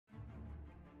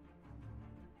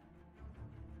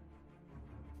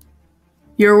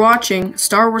You're watching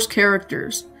Star Wars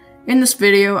Characters. In this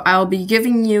video, I'll be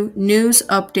giving you news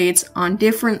updates on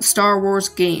different Star Wars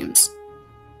games.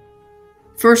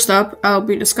 First up, I'll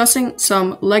be discussing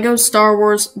some LEGO Star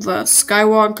Wars The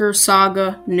Skywalker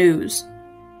Saga news.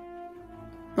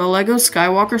 The LEGO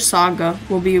Skywalker Saga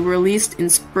will be released in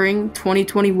spring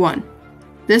 2021.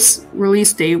 This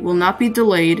release date will not be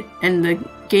delayed, and the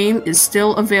game is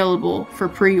still available for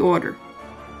pre-order.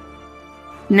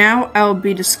 Now I'll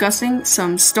be discussing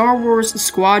some Star Wars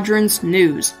Squadrons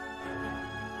news.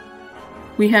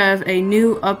 We have a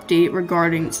new update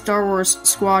regarding Star Wars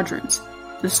Squadrons.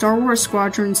 The Star Wars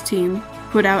Squadrons team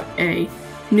put out a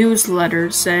newsletter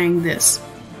saying this: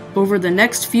 over the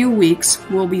next few weeks,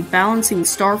 we'll be balancing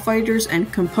starfighters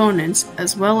and components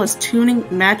as well as tuning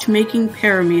matchmaking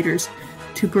parameters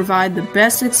to provide the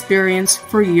best experience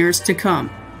for years to come.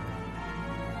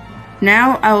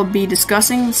 Now I will be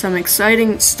discussing some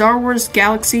exciting Star Wars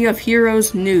Galaxy of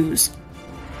Heroes news.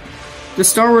 The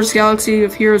Star Wars Galaxy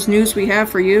of Heroes news we have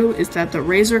for you is that the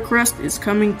Razor Crest is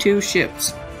coming to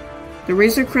ships. The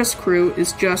Razor Crest crew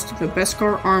is just the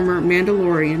Beskar Armor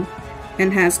Mandalorian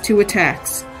and has two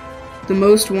attacks: the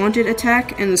Most Wanted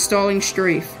attack and the Stalling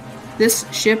Strafe.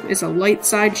 This ship is a light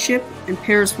side ship and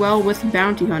pairs well with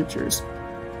bounty hunters.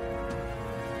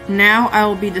 Now I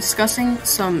will be discussing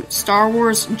some Star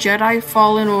Wars Jedi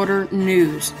Fallen Order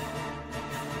news.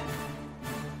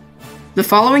 The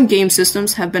following game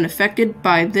systems have been affected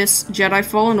by this Jedi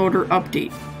Fallen Order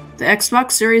update. The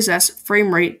Xbox Series S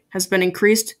frame rate has been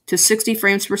increased to 60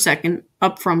 frames per second,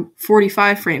 up from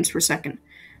 45 frames per second.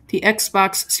 The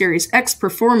Xbox Series X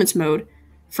Performance Mode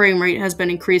frame rate has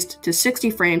been increased to 60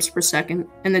 frames per second,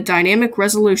 and the dynamic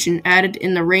resolution added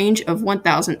in the range of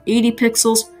 1080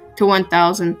 pixels to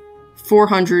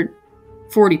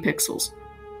 1440 pixels.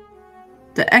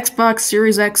 The Xbox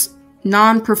Series X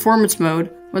non-performance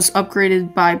mode was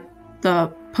upgraded by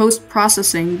the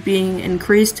post-processing being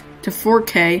increased to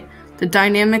 4K, the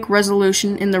dynamic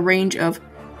resolution in the range of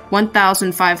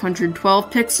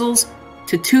 1512 pixels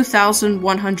to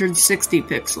 2160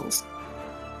 pixels.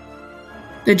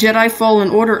 The Jedi Fallen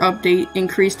Order update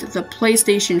increased the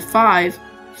PlayStation 5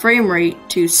 frame rate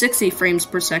to 60 frames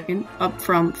per second, up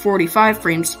from 45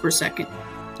 frames per second.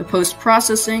 The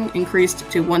post-processing increased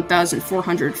to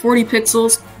 1440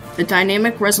 pixels, the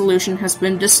dynamic resolution has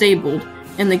been disabled,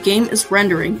 and the game is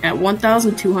rendering at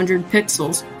 1200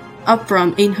 pixels, up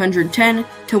from 810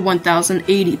 to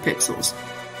 1080 pixels.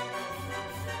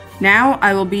 Now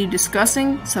I will be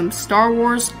discussing some Star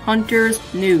Wars Hunters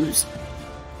news.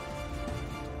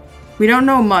 We don't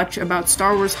know much about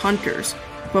Star Wars Hunters,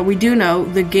 but we do know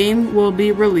the game will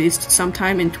be released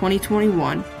sometime in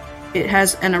 2021. It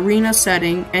has an arena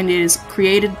setting and it is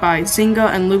created by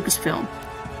Zynga and Lucasfilm.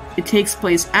 It takes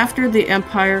place after the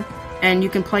Empire, and you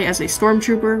can play as a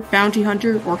stormtrooper, bounty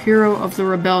hunter, or hero of the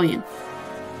rebellion.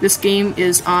 This game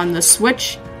is on the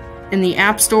Switch, in the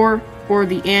App Store, or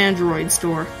the Android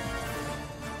Store.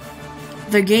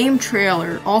 The game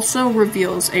trailer also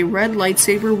reveals a red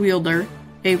lightsaber wielder,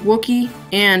 a Wookiee,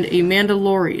 and a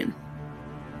Mandalorian.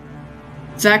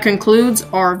 That concludes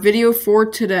our video for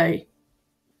today.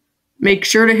 Make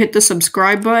sure to hit the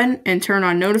subscribe button and turn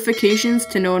on notifications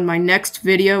to know when my next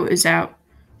video is out.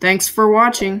 Thanks for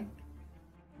watching.